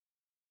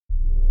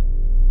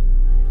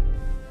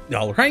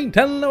Alright,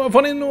 hello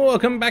everyone and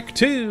welcome back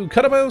to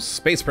Kottabos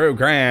Space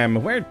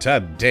Program, where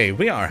today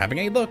we are having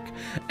a look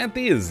at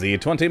the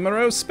J-20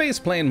 Moroz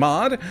Spaceplane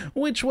mod,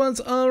 which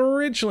was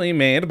originally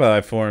made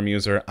by forum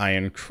user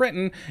Iron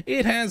Cretin.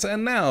 It has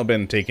now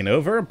been taken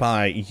over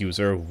by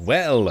user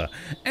Well,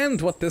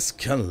 and what this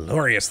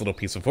glorious little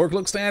piece of work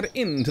looks to add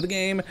into the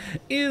game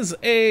is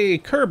a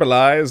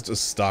Kerbalized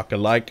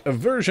stock-alike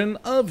version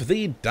of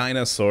the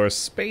Dynasoar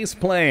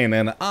spaceplane,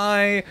 and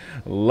I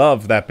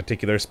love that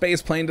particular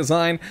spaceplane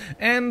design.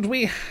 And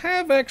we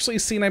have actually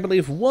seen, I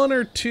believe, one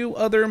or two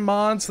other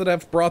mods that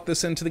have brought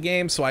this into the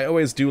game, so I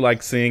always do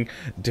like seeing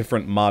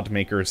different mod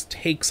makers'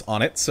 takes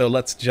on it. So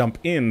let's jump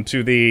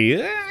into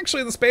the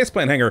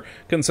spaceplane hangar,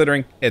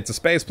 considering it's a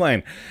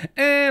spaceplane,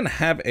 and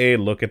have a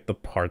look at the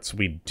parts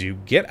we do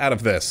get out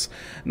of this.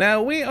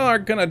 Now, we are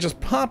gonna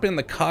just pop in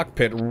the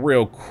cockpit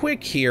real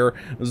quick here,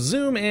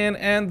 zoom in,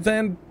 and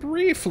then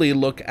briefly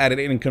look at it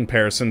in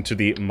comparison to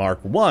the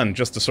Mark I,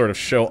 just to sort of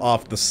show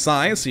off the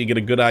size so you get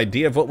a good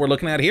idea of what we're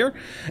looking at here.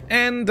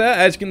 And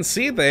as you can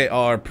see, they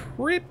are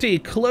pretty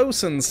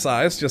close in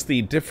size, just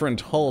the different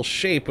hull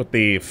shape with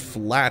the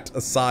flat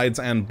sides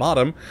and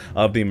bottom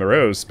of the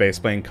Moroz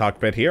spaceplane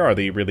cockpit here are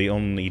the really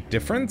only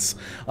difference.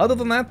 Other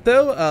than that,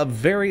 though, a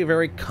very,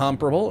 very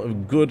comparable,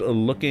 good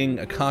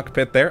looking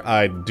cockpit there.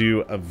 I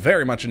do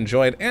very much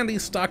enjoy it, and the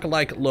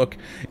stock-alike look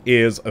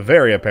is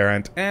very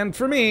apparent, and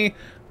for me,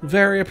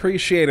 very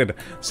appreciated.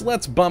 So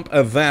let's bump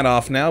that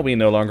off now. We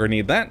no longer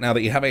need that now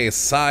that you have a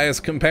size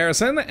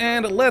comparison,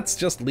 and let's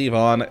just leave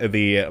on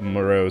the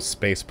Moroz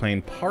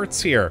spaceplane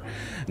parts here.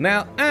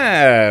 Now,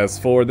 as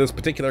for this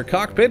particular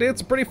cockpit,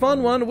 it's a pretty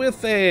fun one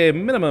with a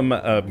minimum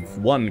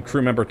of 1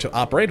 crew member to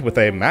operate with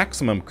a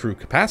maximum crew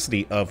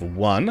capacity of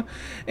 1.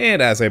 It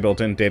has a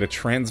built-in data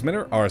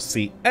transmitter,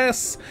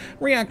 RCS,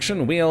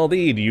 reaction wheel, the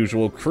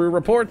usual crew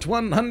report,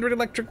 100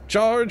 electric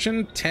charge,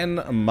 and 10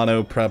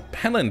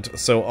 monopropellant.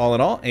 So all in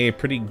all, a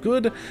pretty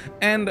good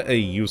and a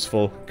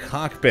useful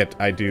cockpit.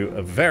 I do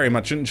very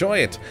much enjoy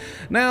it.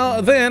 Now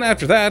then,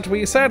 after that,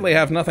 we sadly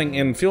have nothing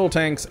in fuel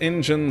tanks,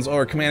 engines,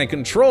 or command and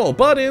control,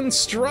 but in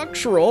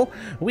structural,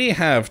 we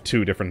have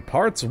 2 different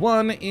parts.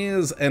 One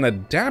is an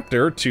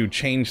adapter to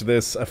change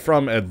this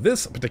from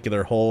this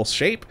particular hull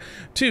shape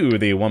to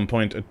the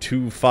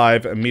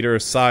 1.25 meter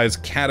size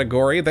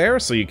category there,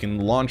 so you can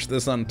launch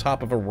this on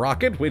top of a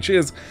rocket, which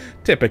is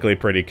typically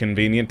pretty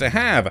convenient to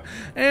have.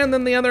 And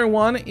then the other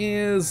one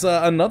is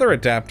another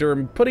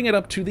adapter, putting it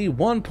up to the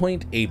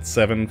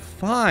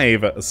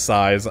 1.875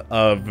 size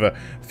of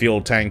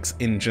fuel tanks,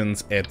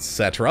 engines,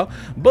 etc.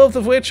 Both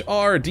of which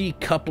are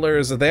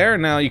decouplers there.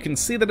 Now you can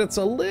see that it's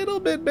a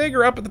little bit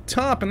bigger up at the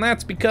top, and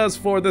that's because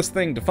for this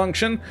thing to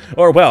function,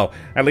 or well,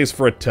 at least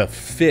for it to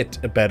fit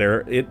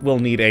better, it will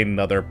need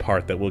another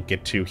part that we'll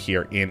get to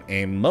here in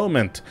a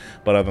moment.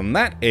 But other than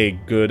that, a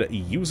good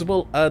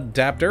usable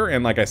adapter,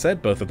 and like I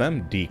said, both of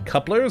them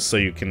decouplers, so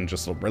you can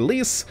just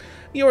release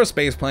your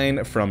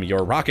spaceplane from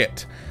your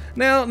rocket.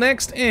 Now,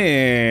 next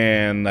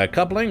in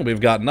coupling, we've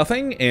got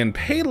nothing. In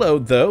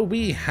payload, though,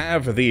 we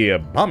have the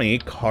Bummy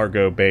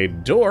cargo bay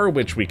door,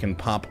 which we can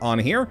pop on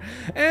here.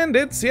 And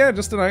it's, yeah,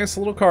 just a nice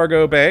little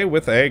cargo bay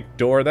with a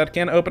door that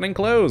can open and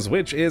close,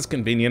 which is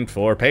convenient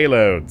for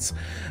payloads.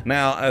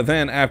 Now,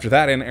 then after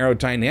that, in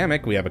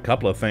Aerodynamic, we have a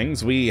couple of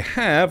things. We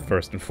have,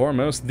 first and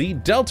foremost, the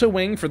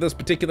Deltawing for this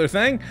particular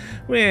thing,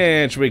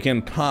 which we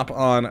can pop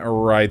on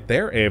right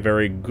there. A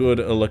very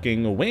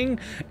good-looking wing,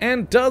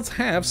 and does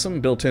have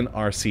some built-in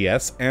RCS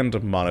and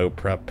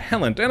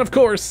monopropellant, and of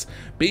course,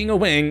 being a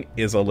wing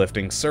is a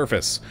lifting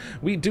surface.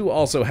 We do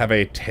also have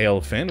a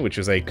tail fin, which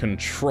is a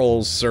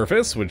control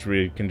surface, which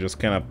we can just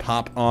kind of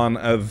pop on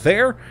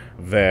there.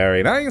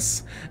 Very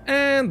nice.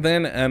 And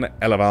then an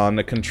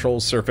elevon control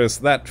surface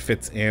that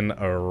fits in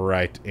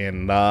right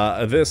in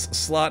this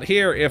slot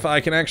here, if I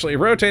can actually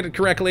rotate it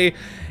correctly.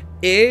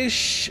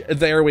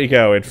 There we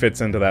go, it fits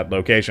into that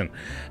location.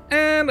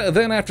 And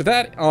then after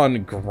that,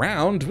 on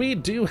ground, we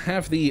do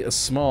have the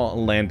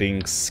small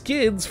landing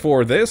skids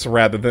for this,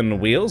 rather than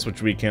wheels,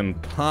 which we can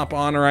pop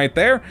on right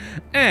there,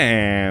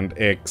 and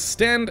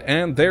extend,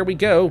 and there we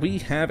go, we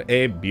have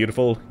a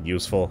beautiful,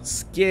 useful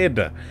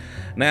skid.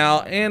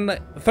 Now, in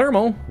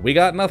thermal, we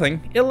got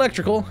nothing.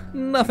 Electrical,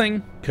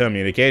 nothing.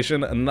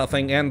 Communication,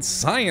 nothing. And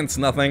science,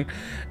 nothing.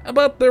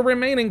 But the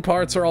remaining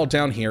parts are all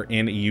down here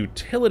in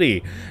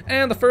utility.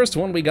 And the first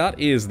one we got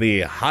is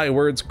the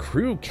Highwards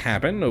crew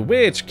cabin,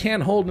 which can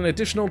hold an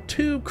additional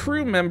 2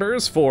 crew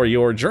members for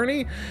your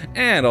journey,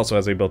 and also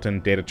has a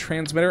built-in data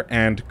transmitter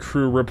and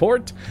crew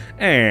report.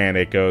 And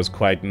it goes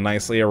quite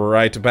nicely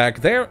right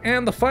back there.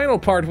 And the final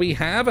part we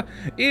have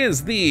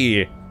is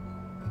the...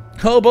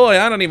 oh boy,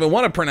 I don't even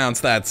want to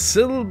pronounce that.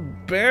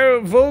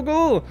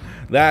 Silbervogel?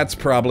 That's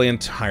probably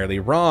entirely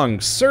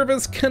wrong.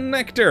 Service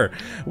connector,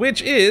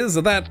 which is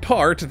that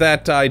part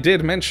that I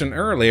did mention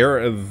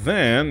earlier,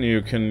 then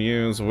you can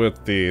use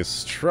with the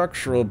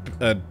structural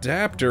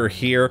adapter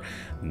here.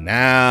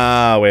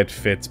 Now it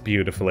fits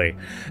beautifully.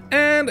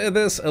 And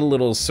this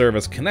little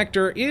service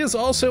connector is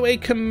also a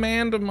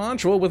command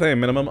module with a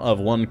minimum of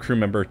 1 crew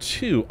member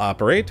to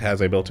operate, has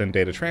a built-in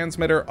data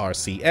transmitter,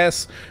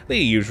 RCS, the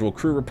usual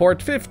crew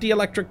report, 50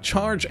 electric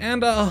charge,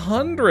 and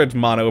 100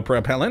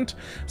 monopropellant,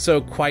 so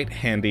quite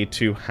handy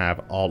to have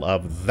all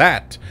of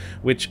that,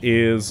 which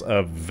is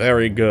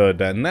very good.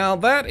 Now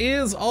that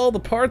is all the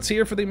parts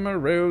here for the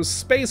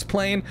Moroz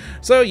Spaceplane,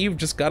 so you've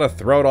just got to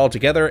throw it all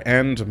together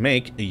and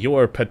make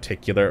your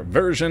particular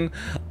version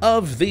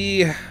of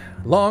the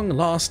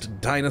long-lost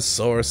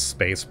Dynasoar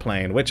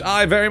spaceplane, which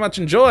I very much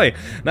enjoy.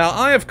 Now,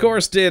 I, of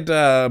course, did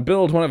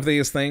build one of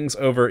these things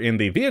over in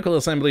the vehicle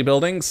assembly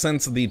building,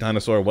 since the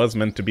Dynasoar was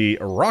meant to be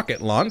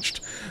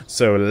rocket-launched.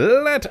 So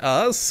let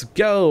us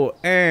go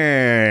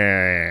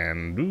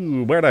and...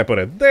 Ooh, where'd I put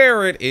it?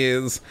 There it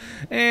is.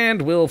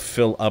 And we'll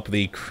fill up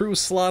the crew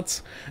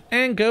slots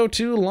and go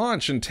to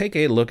launch and take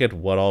a look at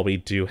what all we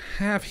do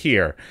have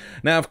here.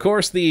 Now, of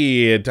course,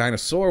 the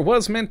Dynasoar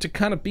was meant to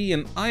kind of be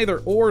an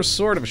either-or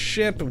sort of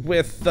ship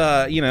with,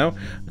 you know,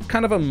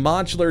 kind of a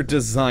modular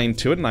design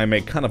to it, and I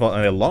make kind of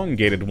an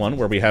elongated one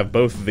where we have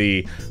both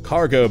the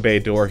cargo bay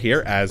door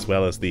here as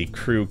well as the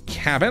crew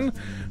cabin,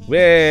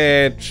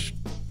 which...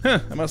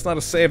 I must not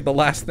have saved the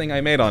last thing I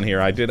made on here.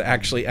 I did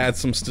actually add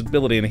some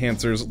stability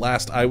enhancers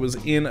last I was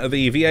in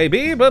the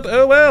VAB, but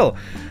oh well.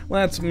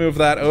 Let's move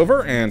that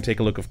over and take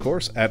a look, of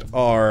course, at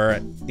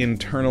our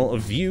internal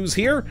views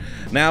here.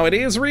 Now, it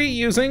is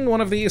reusing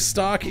one of the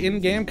stock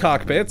in-game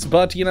cockpits,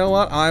 but you know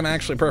what? I'm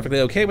actually perfectly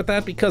okay with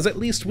that because at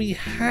least we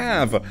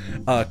have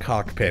a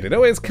cockpit. It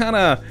always kind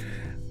of...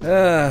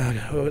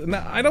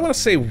 I don't want to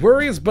say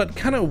worries, but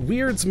kind of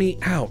weirds me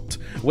out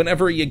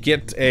whenever you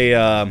get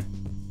a...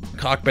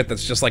 cockpit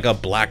that's just like a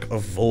black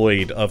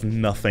void of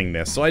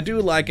nothingness. So I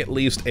do like at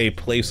least a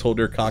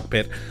placeholder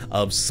cockpit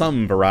of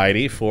some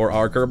variety for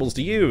our Kerbals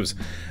to use.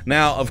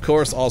 Now, of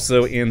course,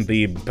 also in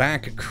the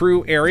back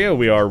crew area,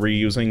 we are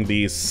reusing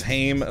the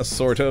same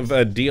sort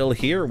of deal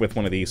here with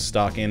one of these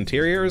stock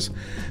interiors.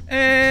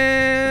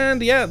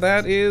 And yeah,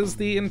 that is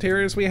the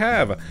interiors we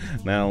have.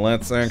 Now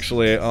let's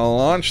actually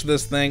launch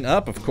this thing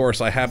up. Of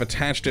course, I have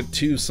attached it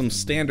to some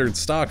standard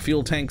stock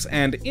fuel tanks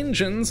and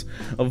engines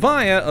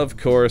via, of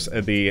course,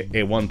 a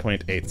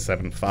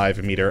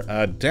 1.875 meter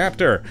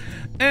adapter.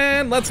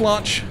 And let's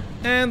launch.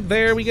 And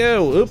there we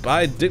go. Oop,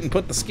 I didn't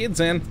put the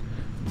skids in.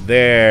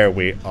 There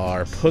we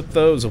are. Put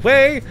those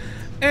away.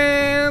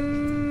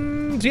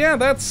 And yeah,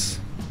 that's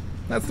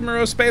the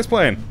Moroz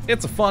Spaceplane.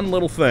 It's a fun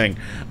little thing.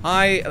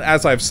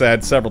 As I've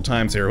said several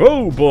times here,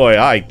 oh boy,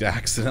 I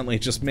accidentally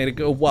just made it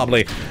go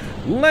wobbly.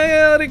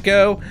 Let it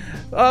go.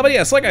 But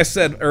yes, like I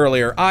said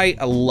earlier, I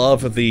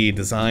love the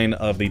design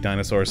of the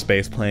Dynasoar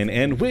spaceplane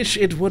and wish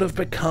it would have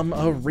become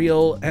a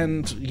real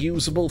and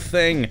usable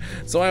thing.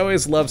 So I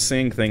always love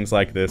seeing things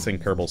like this in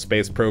Kerbal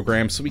Space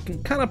Program so we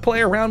can kind of play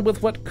around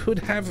with what could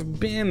have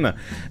been.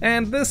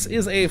 And this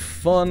is a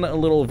fun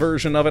little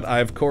version of it. I,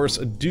 of course,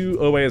 do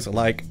always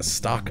like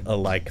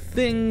stock-alike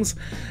things.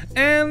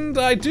 And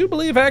I do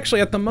believe,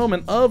 actually, at the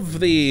moment, of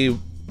the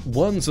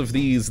ones of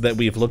these that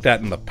we've looked at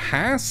in the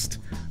past,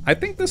 I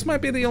think this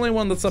might be the only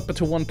one that's up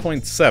to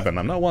 1.7.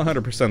 I'm not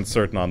 100%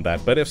 certain on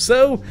that, but if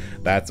so,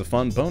 that's a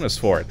fun bonus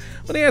for it.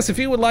 But yes, if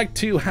you would like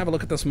to have a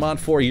look at this mod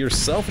for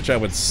yourself, which I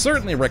would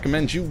certainly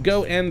recommend you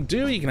go and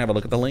do, you can have a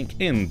look at the link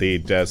in the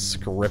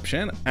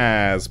description,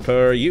 as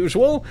per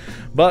usual.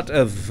 But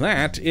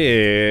that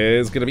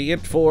is going to be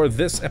it for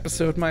this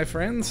episode, my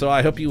friends, so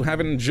I hope you have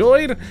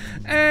enjoyed,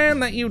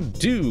 and that you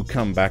do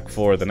come back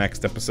for the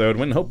next episode,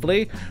 when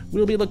hopefully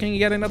we'll be looking at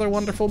yet another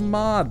wonderful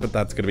mod. But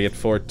that's going to be it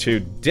for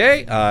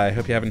today. I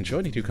hope you have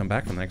enjoyed. You do come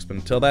back for the next one.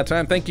 Until that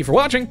time, thank you for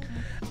watching,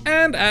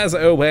 and as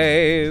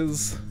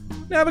always,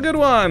 have a good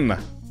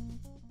one!